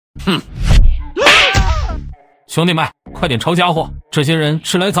哼！兄弟们，快点抄家伙！这些人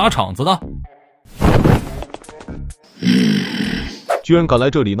是来砸场子的。居然敢来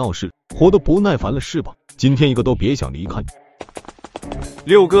这里闹事，活得不耐烦了是吧？今天一个都别想离开。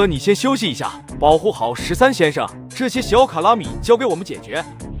六哥，你先休息一下，保护好13先生。这些小卡拉米交给我们解决。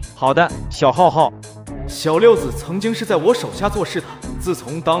好的，小浩浩。小六子曾经是在我手下做事的，自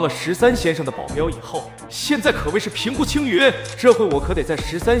从当了13先生的保镖以后，现在可谓是平步青云。这回我可得在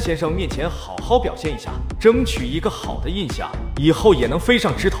13先生面前好好表现一下，争取一个好的印象，以后也能飞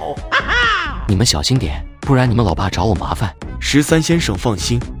上枝头。你们小心点，不然你们老爸找我麻烦。13先生放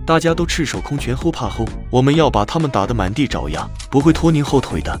心，大家都赤手空拳后怕后，我们要把他们打得满地找牙，不会拖您后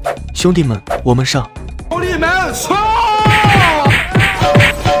腿的。兄弟们，我们上！兄弟们上！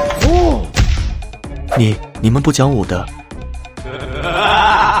哦，你们不讲武的？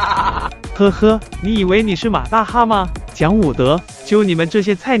呵呵，你以为你是马大哈吗？讲武德，就你们这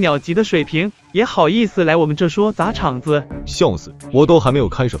些菜鸟级的水平，也好意思来我们这说砸场子？笑死！我都还没有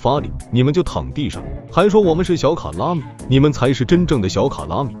开始发力，你们就躺地上，还说我们是小卡拉米，你们才是真正的小卡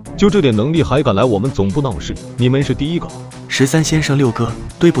拉米，就这点能力还敢来我们总部闹事，你们是第一个。13先生，六哥，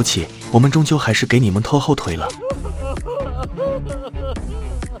对不起，我们终究还是给你们拖后腿了。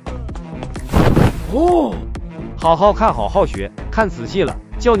哦，好好看，好好学，看仔细了，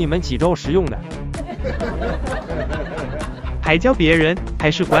教你们几招实用的。还教别人，还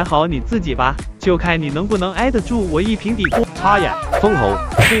是管好你自己吧，就看你能不能挨得住我一平底锅。插眼、封喉、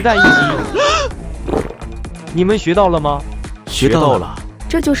碎弹一击，你们学到了吗？学到了。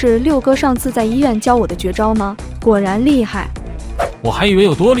这就是六哥上次在医院教我的绝招吗？果然厉害。我还以为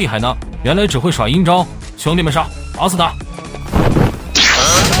有多厉害呢，原来只会耍阴招。兄弟们上，打死他！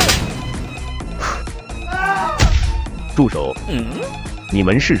住手！你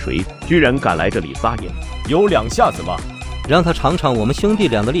们是谁？居然敢来这里撒野？有两下子吗？让他尝尝我们兄弟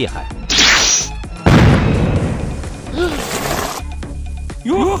俩的厉害。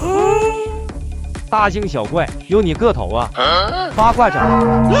哟呵！大惊小怪，有你个头啊！八卦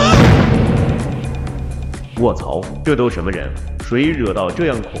掌！卧槽，这都什么人？谁惹到这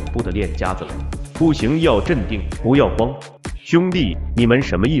样恐怖的练家子了？不行，要镇定，不要慌。兄弟，你们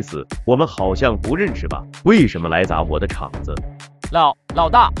什么意思？我们好像不认识吧？为什么来砸我的场子？老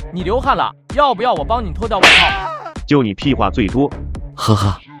大，你流汗了，要不要我帮你脱掉外套？就你屁话最多。呵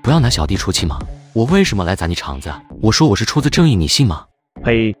呵，不要拿小弟出气嘛。我为什么来砸你场子？我说我是出自正义，你信吗？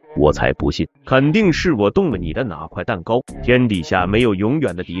呸！我才不信，肯定是我动了你的哪块蛋糕。天底下没有永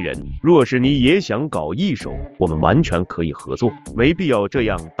远的敌人，若是你也想搞一手，我们完全可以合作，没必要这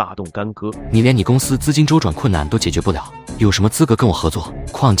样大动干戈。你连你公司资金周转困难都解决不了，有什么资格跟我合作？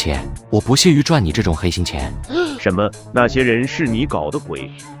况且我不屑于赚你这种黑心钱。什么？那些人是你搞的鬼？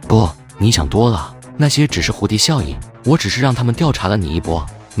不，你想多了，那些只是蝴蝶效应，我只是让他们调查了你一波，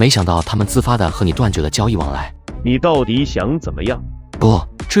没想到他们自发的和你断绝了交易往来。你到底想怎么样？不，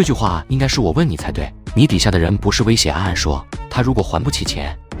这句话应该是我问你才对。你底下的人不是威胁安安说，他如果还不起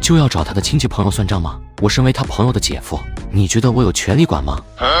钱，就要找他的亲戚朋友算账吗？我身为他朋友的姐夫，你觉得我有权利管吗？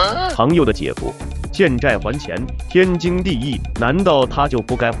朋友的姐夫，欠债还钱，天经地义，难道他就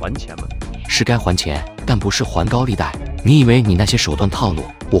不该还钱吗？是该还钱，但不是还高利贷。你以为你那些手段套路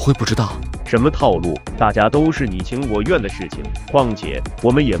我会不知道？什么套路？大家都是你情我愿的事情，况且我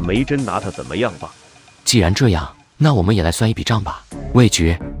们也没真拿他怎么样吧。既然这样，那我们也来算一笔账吧。魏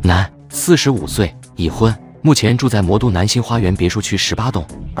局，男，45岁，已婚，目前住在魔都南新花园别墅区18栋，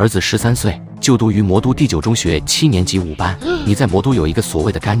儿子13岁，就读于魔都第9中学7年级5班。你在魔都有一个所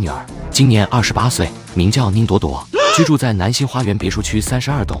谓的干女儿，今年28岁，名叫宁朵朵，居住在南新花园别墅区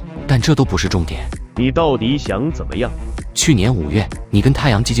32栋。但这都不是重点。你到底想怎么样？去年5月，你跟太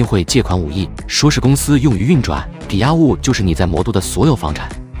阳基金会借款5亿，说是公司用于运转，抵押物就是你在魔都的所有房产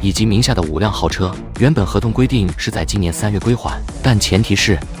以及名下的5辆豪车。原本合同规定是在今年3月归还，但前提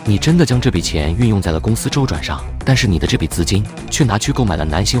是你真的将这笔钱运用在了公司周转上。但是你的这笔资金却拿去购买了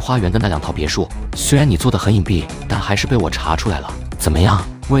南新花园的那2套别墅。虽然你做得很隐蔽，但还是被我查出来了。怎么样，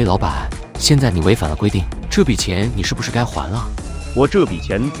魏老板？现在你违反了规定，这笔钱你是不是该还了？我这笔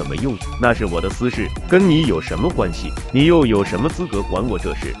钱怎么用，那是我的私事，跟你有什么关系？你又有什么资格管我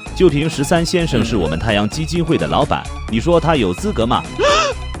这事？就凭13先生是我们太阳基金会的老板，你说他有资格吗？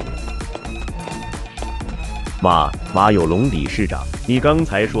马有龙理事长，你刚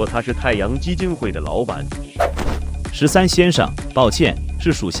才说他是太阳基金会的老板。13先生，抱歉，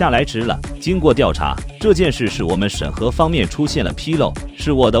是属下来迟了。经过调查，这件事是我们审核方面出现了纰漏，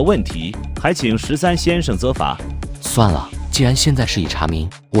是我的问题，还请13先生责罚。算了，既然现在事已查明，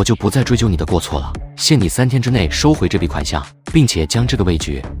我就不再追究你的过错了。限你3天之内收回这笔款项，并且将这个魏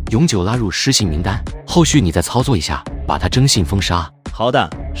局永久拉入失信名单。后续你再操作一下，把他征信封杀。好的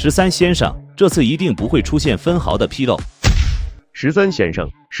，13先生，这次一定不会出现分毫的纰漏。13先生，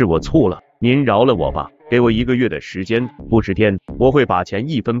是我错了，您饶了我吧，给我1个月的时间，不10天，我会把钱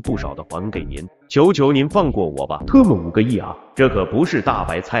一分不少的还给您，求求您放过我吧。特么5个亿啊，这可不是大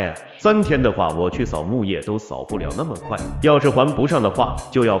白菜啊！3天的话，我去扫墓业都扫不了那么快，要是还不上的话，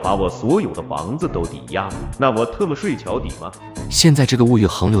就要把我所有的房子都抵押，那我特么睡桥底吗？现在这个物欲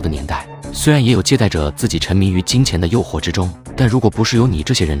横流的年代，虽然也有借贷者自己沉迷于金钱的诱惑之中，但如果不是有你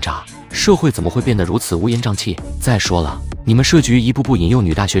这些人渣，社会怎么会变得如此乌烟瘴气？再说了，你们设局一步步引诱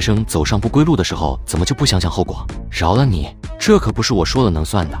女大学生走上不归路的时候，怎么就不想想后果？饶了你，这可不是我说了能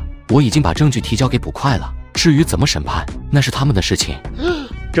算的。我已经把证据提交给捕快了，至于怎么审判，那是他们的事情。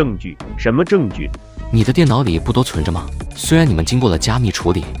证据？什么证据？你的电脑里不都存着吗？虽然你们经过了加密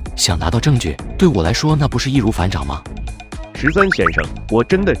处理，想拿到证据，对我来说那不是易如反掌吗？13先生，我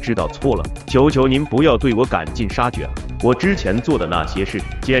真的知道错了，求求您不要对我赶尽杀绝啊！我之前做的那些事，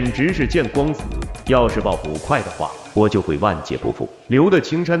简直是见光死。要是报捕快的话，我就会万劫不复，留得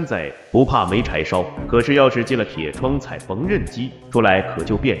青山在，不怕没柴烧。可是要是进了铁窗踩缝纫机，出来可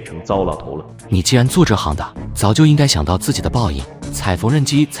就变成糟老头了。你既然做这行的，早就应该想到自己的报应，踩缝纫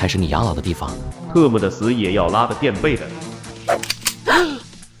机才是你养老的地方。特么的死也要拉个垫背的。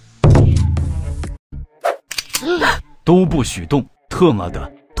都不许动！特么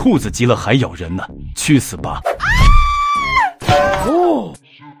的，兔子急了还咬人呢，去死吧！哦，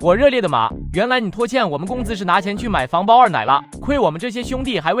我热烈的马，原来你拖欠我们工资是拿钱去买房包二奶了，亏我们这些兄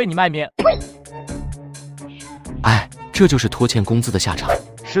弟还为你卖面。哎，这就是拖欠工资的下场。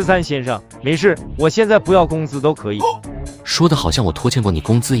13先生，没事，我现在不要工资都可以。说的好像我拖欠过你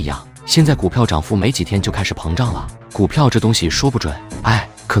工资一样。现在股票涨幅没几天就开始膨胀了，股票这东西说不准，哎，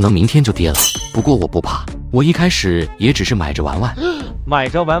可能明天就跌了。不过我不怕，我一开始也只是买着玩玩。买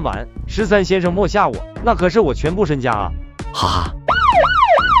着玩玩，13先生莫吓我，那可是我全部身家啊！哈哈。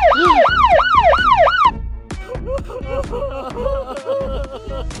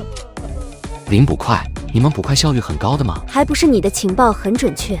零捕快，你们捕快效率很高的吗？还不是你的情报很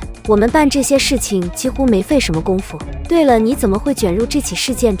准确，我们办这些事情几乎没费什么功夫。对了，你怎么会卷入这起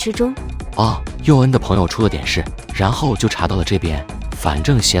事件之中？哦，佑恩的朋友出了点事，然后就查到了这边，反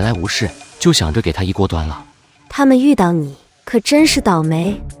正闲来无事，就想着给他一锅端了。他们遇到你可真是倒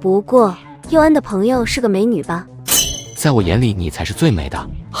霉。不过佑恩的朋友是个美女吧？在我眼里你才是最美的，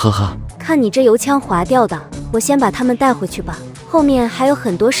呵呵。看你这油腔滑调的，我先把他们带回去吧，后面还有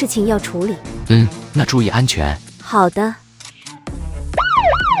很多事情要处理。那注意安全。好的。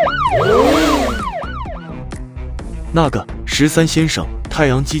那个13先生，太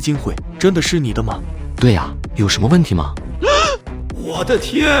阳基金会真的是你的吗？对呀，有什么问题吗？我的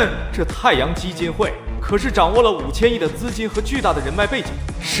天，这太阳基金会可是掌握了5000亿的资金和巨大的人脉背景，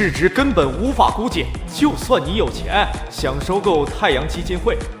市值根本无法估计。就算你有钱，想收购太阳基金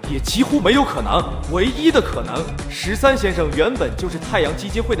会也几乎没有可能。唯一的可能，13先生原本就是太阳基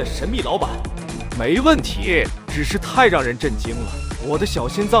金会的神秘老板。没问题，只是太让人震惊了，我的小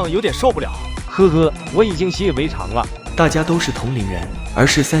心脏有点受不了。呵呵，我已经习以为常了。大家都是同龄人，而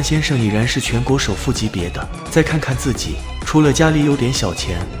13先生已然是全国首富级别的。再看看自己，除了家里有点小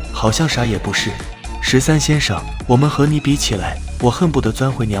钱，好像啥也不是。13先生，我们和你比起来，我恨不得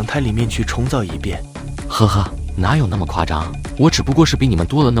钻回娘胎里面去重造一遍。呵呵，哪有那么夸张？我只不过是比你们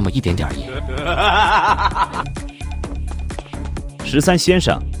多了那么一点点而已。13先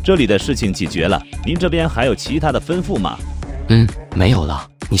生，这里的事情解决了，您这边还有其他的吩咐吗？没有了，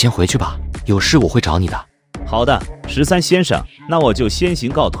你先回去吧，有事我会找你的。好的，13先生，那我就先行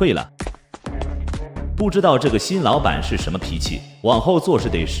告退了。不知道这个新老板是什么脾气，往后做事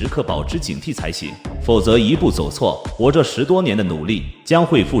得时刻保持警惕才行，否则一步走错，我这10多年的努力将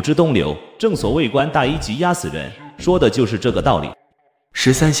会付之东流。正所谓官大一级压死人，说的就是这个道理。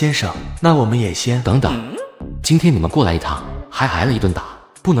13先生，那我们也先……等等，今天你们过来一趟，还挨了一顿打，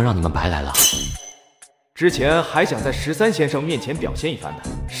不能让你们白来了。之前还想在13先生面前表现一番的，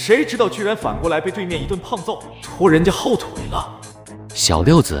谁知道居然反过来被对面一顿胖揍，拖人家后腿了。小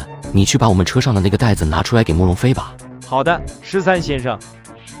六子，你去把我们车上的那个袋子拿出来给慕容飞吧。好的，13先生。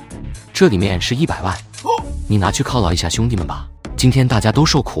这里面是100万，你拿去犒劳一下兄弟们吧。今天大家都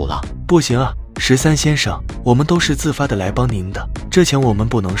受苦了。不行啊，13先生，我们都是自发的来帮您的，这钱我们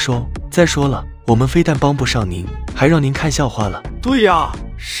不能收。再说了，我们非但帮不上您，还让您看笑话了。对呀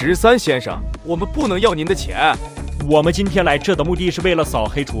，13先生，我们不能要您的钱。我们今天来这的目的是为了扫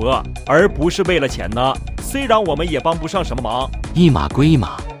黑除恶，而不是为了钱呢。虽然我们也帮不上什么忙，一码归一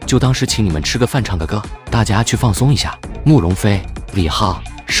码，就当是请你们吃个饭唱个歌，大家去放松一下。慕容飞、李浩，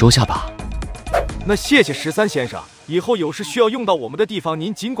收下吧。那谢谢13先生，以后有事需要用到我们的地方，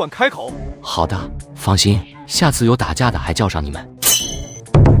您尽管开口。好的，放心，下次有打架的还叫上你们。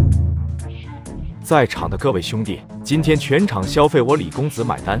在场的各位兄弟，今天全场消费我李公子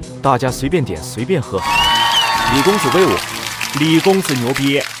买单，大家随便点随便喝。李公子威武，李公子牛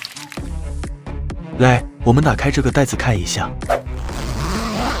逼！来，我们打开这个袋子看一下。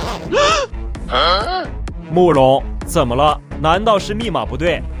慕容，怎么了？难道是密码不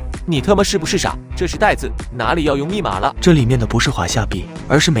对？你他妈是不是傻？这是袋子，哪里要用密码了？这里面的不是华夏币，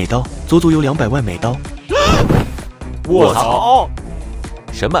而是美刀，足足有200万美刀。我操！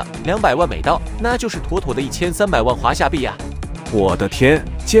什么200万美刀？那就是妥妥的1300万华夏币呀！我的天，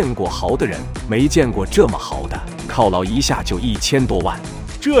见过豪的人，没见过这么豪的，犒劳一下就1000多万。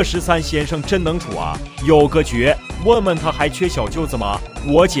这13先生真能处啊，有个绝。问问他还缺小舅子吗？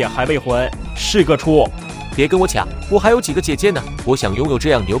我姐还未婚，是个处。别跟我抢，我还有几个姐姐呢，我想拥有这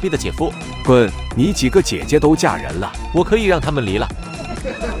样牛逼的姐夫。滚！你几个姐姐都嫁人了，我可以让他们离了。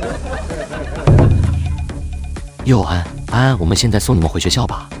佑安，安安，我们现在送你们回学校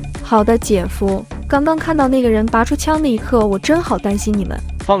吧。好的，姐夫。刚刚看到那个人拔出枪那一刻，我真好担心你们。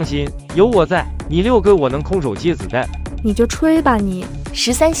放心，有我在，你6哥我能空手接子弹。你就吹吧你。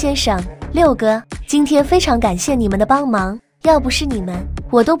13先生，6哥，今天非常感谢你们的帮忙，要不是你们，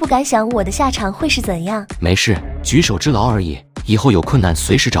我都不敢想我的下场会是怎样。没事，举手之劳而已，以后有困难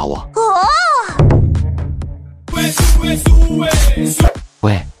随时找我。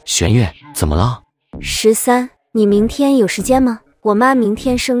喂，玄月，怎么了？13，你明天有时间吗？我妈明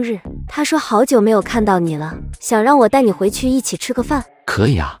天生日，她说好久没有看到你了，想让我带你回去一起吃个饭。可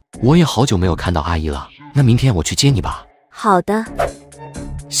以啊，我也好久没有看到阿姨了，那明天我去接你吧。好的。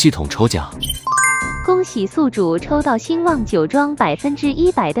系统抽奖，恭喜宿主抽到兴旺酒庄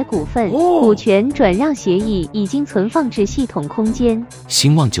100%的股份，股权转让协议已经存放至系统空间。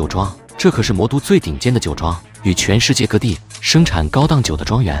兴旺酒庄，这可是魔都最顶尖的酒庄，与全世界各地生产高档酒的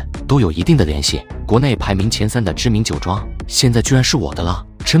庄园都有一定的联系，国内排名前3的知名酒庄，现在居然是我的了，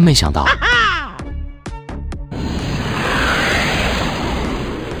真没想到。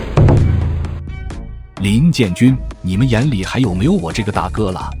林建军，你们眼里还有没有我这个大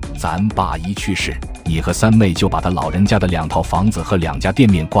哥了？咱爸一去世，你和三妹就把他老人家的2套房子和2家店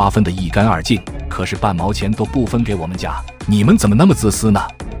面瓜分得一干二净，可是半毛钱都不分给我们家，你们怎么那么自私呢？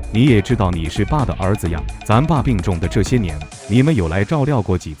你也知道你是爸的儿子呀，咱爸病重的这些年，你们有来照料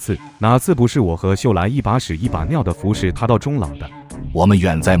过几次？哪次不是我和秀兰一把屎一把尿的服侍他到终老的？我们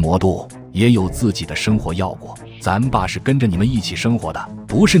远在魔都，也有自己的生活要过，咱爸是跟着你们一起生活的，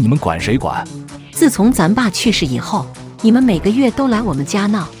不是你们管谁管。自从咱爸去世以后，你们每个月都来我们家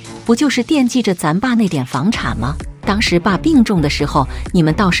闹，不就是惦记着咱爸那点房产吗？当时爸病重的时候，你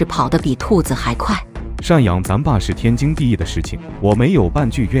们倒是跑得比兔子还快。赡养咱爸是天经地义的事情，我没有半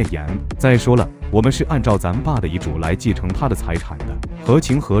句怨言。再说了，我们是按照咱爸的遗嘱来继承他的财产的，合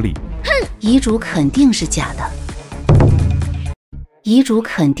情合理。哼，遗嘱肯定是假的，遗嘱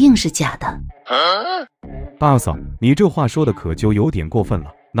肯定是假的。大嫂，你这话说的可就有点过分了。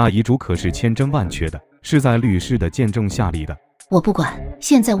那遗嘱可是千真万确的，是在律师的见证下立的。我不管，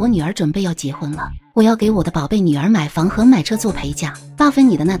现在我女儿准备要结婚了，我要给我的宝贝女儿买房和买车做陪嫁。8分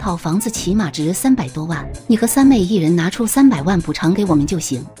你的那套房子起码值300多万，你和三妹一人拿出300万补偿给我们就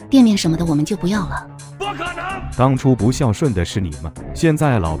行，店面什么的我们就不要了。不可能！当初不孝顺的是你们，现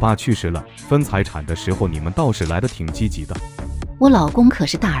在老爸去世了，分财产的时候你们倒是来得挺积极的。我老公可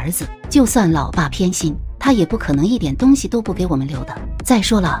是大儿子，就算老爸偏心，他也不可能一点东西都不给我们留的。再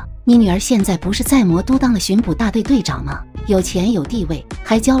说了，你女儿现在不是在魔都当了巡捕大队队长吗？有钱有地位，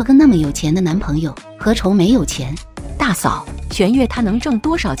还交了个那么有钱的男朋友，何愁没有钱？大嫂，玄月他能挣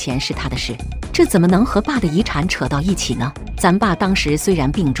多少钱是他的事，这怎么能和爸的遗产扯到一起呢？咱爸当时虽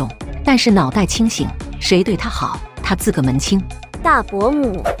然病重，但是脑袋清醒，谁对他好，他自个门清。大伯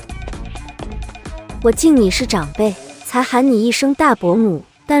母，我敬你是长辈，才喊你一声大伯母，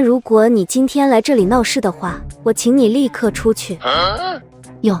但如果你今天来这里闹事的话，我请你立刻出去。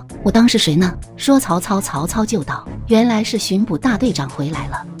哟，我当是谁呢？说曹操，曹操就到，原来是巡捕大队长回来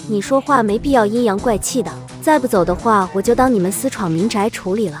了。你说话没必要阴阳怪气的，再不走的话，我就当你们私闯民宅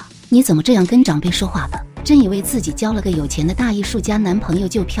处理了。你怎么这样跟长辈说话的？真以为自己交了个有钱的大艺术家男朋友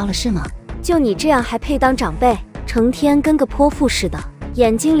就飘了是吗？就你这样还配当长辈？成天跟个泼妇似的，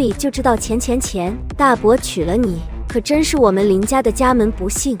眼睛里就知道钱钱钱。大伯娶了你，可真是我们林家的家门不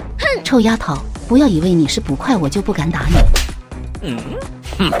幸。哼，臭丫头，不要以为你是捕快我就不敢打你。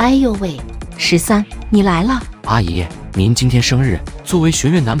哎呦喂，13，你来了。阿姨，您今天生日，作为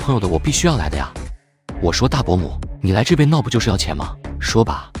玄月男朋友的我必须要来的呀。我说大伯母，你来这边闹不就是要钱吗？说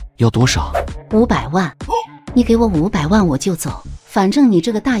吧，要多少？500万。你给我500万我就走，反正你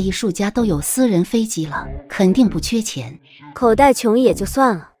这个大艺术家都有私人飞机了，肯定不缺钱。口袋穷也就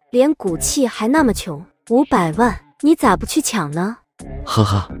算了，连骨气还那么穷。500万，你咋不去抢呢？呵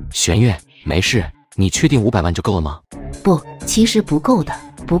呵，玄月，没事，你确定500万就够了吗？不，其实不够的，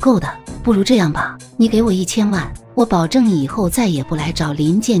不够的。不如这样吧，你给我1000万，我保证以后再也不来找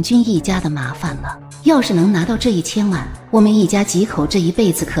林建军一家的麻烦了。要是能拿到这1000万，我们一家几口这一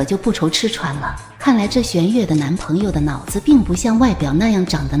辈子可就不愁吃穿了。看来这玄月的男朋友的脑子并不像外表那样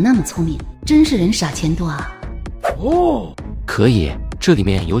长得那么聪明，真是人傻钱多啊。哦，可以，这里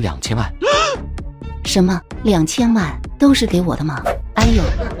面有2000万。什么？2000万都是给我的吗？哎呦，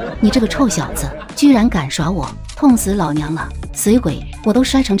你这个臭小子，居然敢耍我，痛死老娘了！死鬼，我都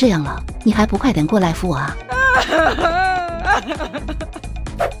摔成这样了，你还不快点过来扶我啊！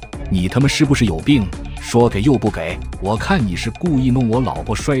你他妈是不是有病？说给又不给，我看你是故意弄我老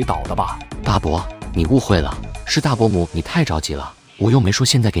婆摔倒的吧？大伯，你误会了，是大伯母你太着急了，我又没说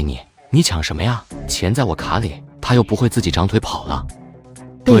现在给你，你抢什么呀？钱在我卡里，他又不会自己长腿跑了。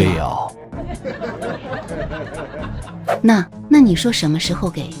对呀。那你说什么时候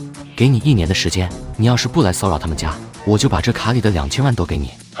给？给你1年的时间，你要是不来骚扰他们家，我就把这卡里的2000万都给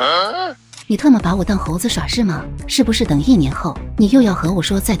你。你特么把我当猴子耍是吗？是不是等1年后，你又要和我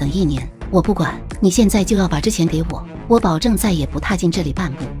说再等1年？我不管，你现在就要把这钱给我，我保证再也不踏进这里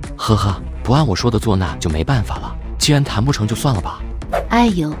半步。呵呵，不按我说的做那就没办法了，既然谈不成就算了吧。哎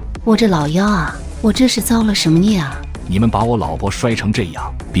呦，我这老腰啊，我这是遭了什么孽啊？你们把我老婆摔成这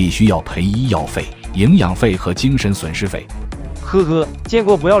样，必须要赔医药费、营养费和精神损失费。呵呵，见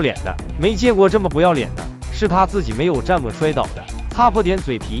过不要脸的，没见过这么不要脸的，是他自己没有站稳摔倒的，擦破点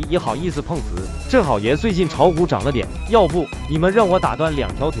嘴皮也好意思碰瓷。正好爷最近炒股涨了点，要不你们让我打断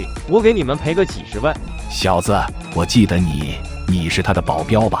2条腿，我给你们赔个几十万。小子，我记得你是他的保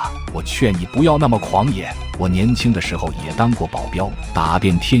镖吧？我劝你不要那么狂野。我年轻的时候也当过保镖，打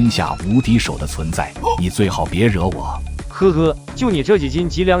遍天下无敌手的存在，你最好别惹我。呵呵，就你这几斤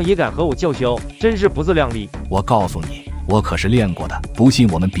几两也敢和我叫嚣，真是不自量力。我告诉你，我可是练过的，不信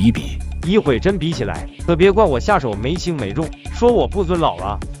我们比比。一会真比起来，可别怪我下手没轻没重，说我不尊老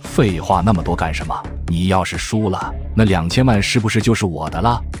了。废话那么多干什么？你要是输了，那2000万是不是就是我的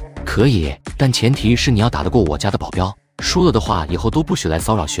了？可以，但前提是你要打得过我家的保镖。输了的话，以后都不许来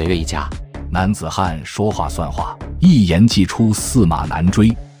骚扰玄月一家。男子汉说话算话，一言既出，驷马难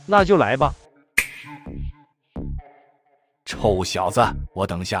追。那就来吧。臭小子，我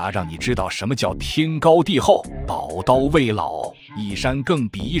等下让你知道什么叫天高地厚，宝刀未老，一山更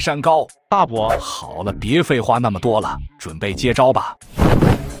比一山高。大伯，好了，别废话那么多了，准备接招吧。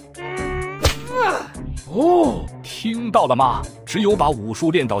哦，听到了吗？只有把武术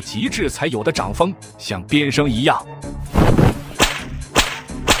练到极致才有的掌风，像鞭声一样。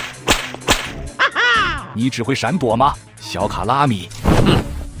你只会闪躲吗，小卡拉米？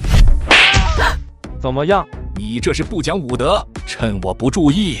怎么样？你这是不讲武德，趁我不注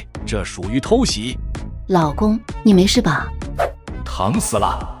意，这属于偷袭。老公，你没事吧？疼死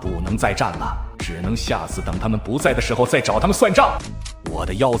了，不能再战了，只能下次等他们不在的时候再找他们算账。我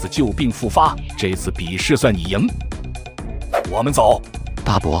的腰子旧病复发，这次比试算你赢。我们走。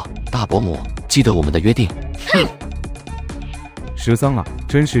大伯、大伯母，记得我们的约定。13啊，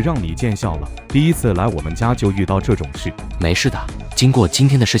真是让你见笑了，第一次来我们家就遇到这种事。没事的，经过今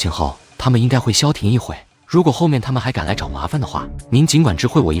天的事情后，他们应该会消停一会。如果后面他们还敢来找麻烦的话，您尽管知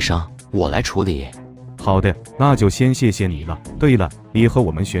会我一声，我来处理。好的，那就先谢谢你了。对了，你和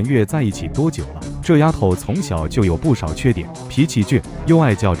我们玄月在一起多久了？这丫头从小就有不少缺点，脾气倔，又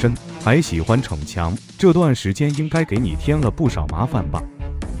爱较真，还喜欢逞强。这段时间应该给你添了不少麻烦吧？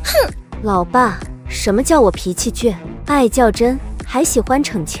哼，老爸，什么叫我脾气倔，爱较真，还喜欢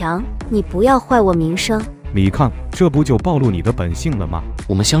逞强？你不要坏我名声。你看，这不就暴露你的本性了吗？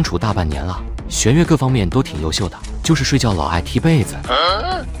我们相处大半年了，玄月各方面都挺优秀的，就是睡觉老爱踢被子。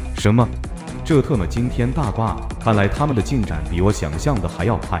什么？这特么惊天大瓜！看来他们的进展比我想象的还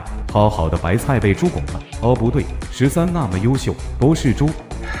要快。好好的白菜被猪拱了。哦，不对，13那么优秀，不是猪，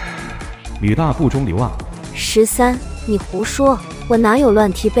女大不中留啊。13，你胡说，我哪有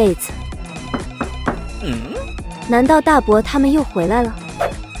乱踢被子？难道大伯他们又回来了？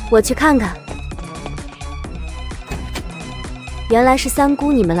我去看看。原来是三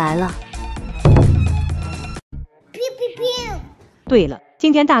姑你们来了。对了，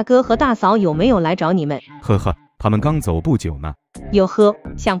今天大哥和大嫂有没有来找你们？呵呵，他们刚走不久呢。哟呵，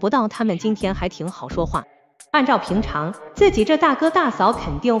想不到他们今天还挺好说话。按照平常，自己这大哥大嫂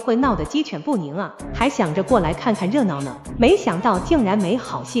肯定会闹得鸡犬不宁啊，还想着过来看看热闹呢，没想到竟然没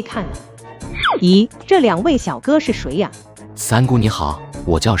好戏看呢。咦，这2位小哥是谁呀？三姑你好，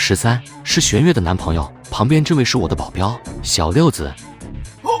我叫13，是玄月的男朋友。旁边这位是我的保镖小六子。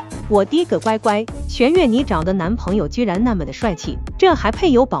我的个乖乖，玄月你找的男朋友居然那么的帅气，这还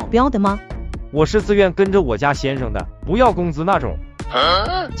配有保镖的吗？我是自愿跟着我家先生的，不要工资那种。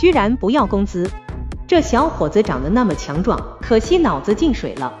居然不要工资？这小伙子长得那么强壮，可惜脑子进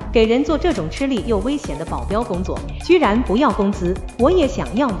水了，给人做这种吃力又危险的保镖工作，居然不要工资。我也想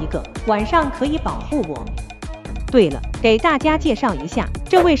要一个，晚上可以保护我。对了，给大家介绍一下，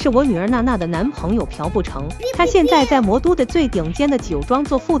这位是我女儿娜娜的男朋友朴不成，他现在在魔都的最顶尖的酒庄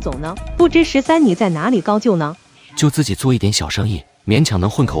做副总呢。不知13你在哪里高就呢？就自己做一点小生意，勉强能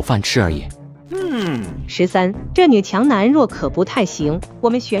混口饭吃而已。13，这女强男弱可不太行。我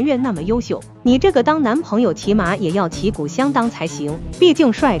们玄月那么优秀，你这个当男朋友起码也要旗鼓相当才行，毕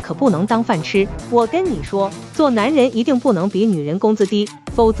竟帅可不能当饭吃。我跟你说，做男人一定不能比女人工资低，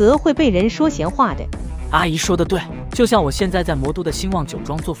否则会被人说闲话的。阿姨说的对，就像我现在在魔都的兴旺酒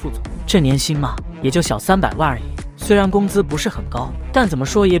庄做副总，这年薪嘛，也就小300万而已。虽然工资不是很高，但怎么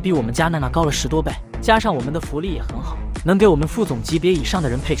说也比我们家娜娜高了10多倍，加上我们的福利也很好，能给我们副总级别以上的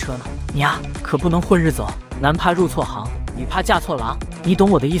人配车呢。你呀，可不能混日子哦，男怕入错行，女怕嫁错郎，你懂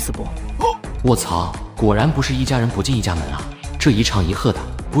我的意思不？我操，果然不是一家人不进一家门啊！这一唱一和的，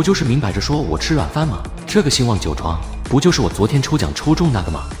不就是明摆着说我吃软饭吗？这个兴旺酒庄，不就是我昨天抽奖抽中那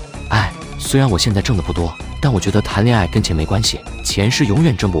个吗？哎，虽然我现在挣的不多，但我觉得谈恋爱跟钱没关系，钱是永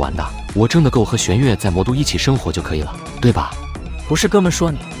远挣不完的。我挣得够和玄月在魔都一起生活就可以了，对吧？不是哥们说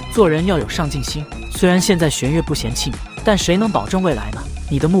你做人要有上进心，虽然现在玄月不嫌弃你，但谁能保证未来呢？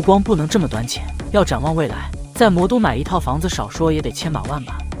你的目光不能这么短浅，要展望未来。在魔都买一套房子，少说也得千把万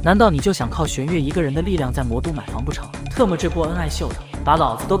吧？难道你就想靠玄月一个人的力量在魔都买房不成？特么这波恩爱秀的，把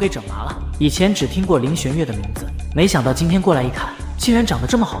老子都给整麻了。以前只听过林玄月的名字，没想到今天过来一看，竟然长得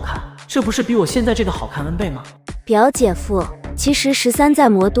这么好看，这不是比我现在这个好看 N 倍吗？表姐夫，其实13在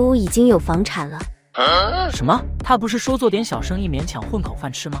魔都已经有房产了。什么？他不是说做点小生意勉强混口饭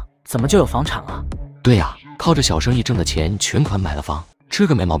吃吗？怎么就有房产了？对呀，靠着小生意挣的钱全款买了房，这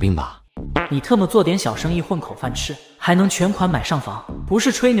个没毛病吧？你特么做点小生意混口饭吃，还能全款买上房？不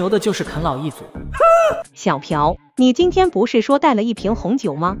是吹牛的，就是啃老一族。小朴，你今天不是说带了一瓶红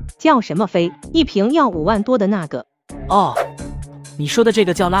酒吗？叫什么飞？一瓶要5万多的那个。哦，你说的这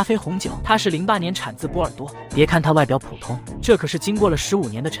个叫拉菲红酒，它是08年产自波尔多。别看它外表普通，这可是经过了15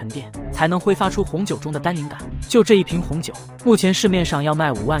年的沉淀，才能挥发出红酒中的单宁感。就这一瓶红酒，目前市面上要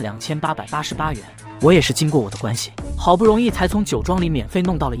卖52888元。我也是经过我的关系，好不容易才从酒庄里免费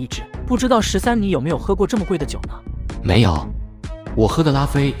弄到了一支。不知道13你有没有喝过这么贵的酒呢？没有，我喝的拉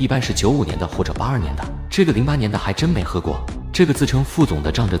菲一般是95年的或者82年的，这个08年的还真没喝过。这个自称副总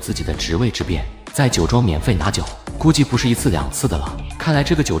的仗着自己的职位之便，在酒庄免费拿酒，估计不是1次2次的了。看来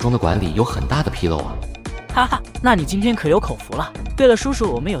这个酒庄的管理有很大的纰漏啊！哈哈，那你今天可有口福了。对了，叔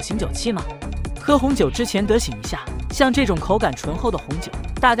叔，我们有醒酒器吗？喝红酒之前得醒一下，像这种口感醇厚的红酒，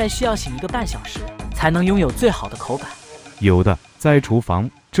大概需要醒1个半小时，才能拥有最好的口感。有的，在厨房，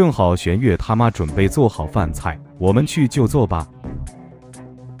正好玄月他妈准备做好饭菜，我们去就做吧。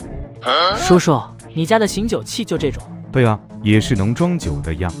叔叔，你家的醒酒器就这种？对啊，也是能装酒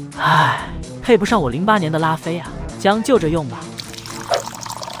的样。唉，配不上我08年的拉菲啊，将就着用吧。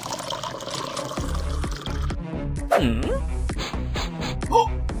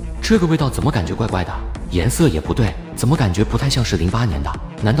这个味道怎么感觉怪怪的？颜色也不对，怎么感觉不太像是08年的？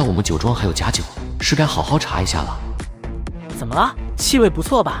难道我们酒庄还有假酒？是该好好查一下了。怎么了？气味不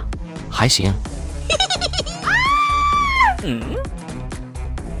错吧？还行。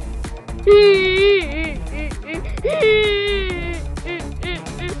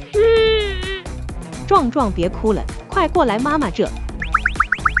壮壮别哭了，快过来妈妈这。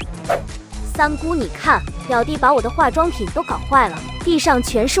三姑你看，表弟把我的化妆品都搞坏了，地上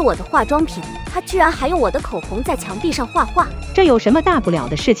全是我的化妆品，他居然还用我的口红在墙壁上画画。这有什么大不了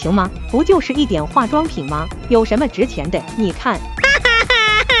的事情吗？不就是一点化妆品吗？有什么值钱的？你看。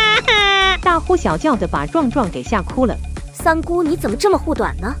大呼小叫的把壮壮给吓哭了。三姑你怎么这么护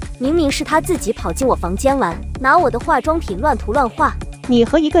短呢？明明是他自己跑进我房间玩，拿我的化妆品乱涂乱画。你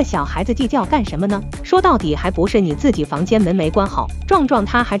和一个小孩子计较干什么呢？说到底还不是你自己房间门没关好。壮壮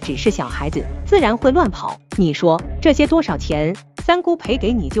他还只是小孩子，自然会乱跑。你说这些多少钱？三姑赔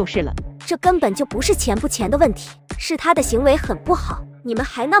给你就是了。这根本就不是钱不钱的问题，是他的行为很不好，你们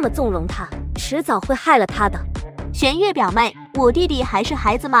还那么纵容他，迟早会害了他的。玄月表妹，我弟弟还是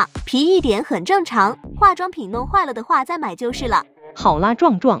孩子嘛，皮一点很正常，化妆品弄坏了的话再买就是了。好啦，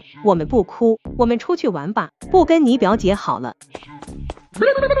壮壮，我们不哭，我们出去玩吧，不跟你表姐好了。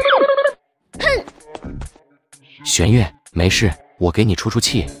哼，玄月，没事，我给你出出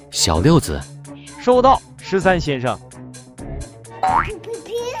气。小六子，收到，13先生。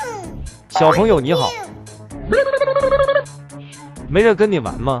小朋友你好，没人跟你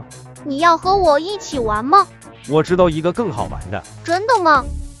玩吗？你要和我一起玩吗？我知道一个更好玩的。真的吗？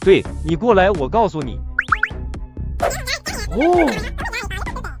对，你过来，我告诉你。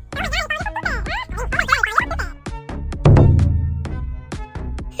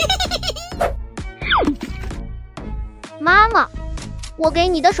我给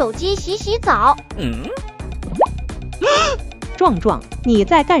你的手机洗洗澡。壮壮，你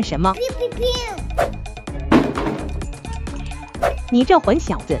在干什么？你这混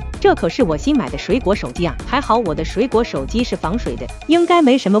小子，这可是我新买的水果手机啊！还好我的水果手机是防水的，应该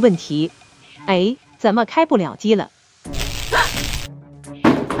没什么问题。哎，怎么开不了机了？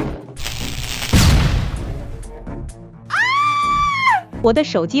我的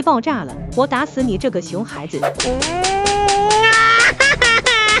手机爆炸了！我打死你这个熊孩子！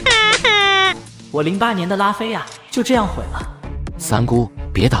我08年的拉菲啊，就这样毁了。三姑，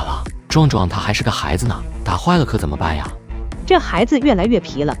别打了，壮壮他还是个孩子呢，打坏了可怎么办呀？这孩子越来越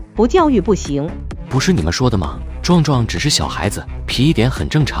皮了，不教育不行。不是你们说的吗？壮壮只是小孩子，皮一点很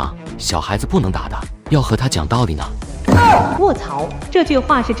正常，小孩子不能打的，要和他讲道理呢。卧槽！这句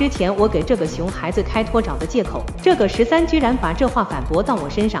话是之前我给这个熊孩子开脱找的借口，这个13居然把这话反驳到我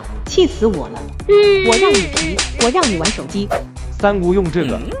身上，气死我了！我让你皮，我让你玩手机。三姑用这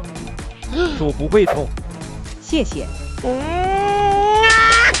个手不会痛。谢谢。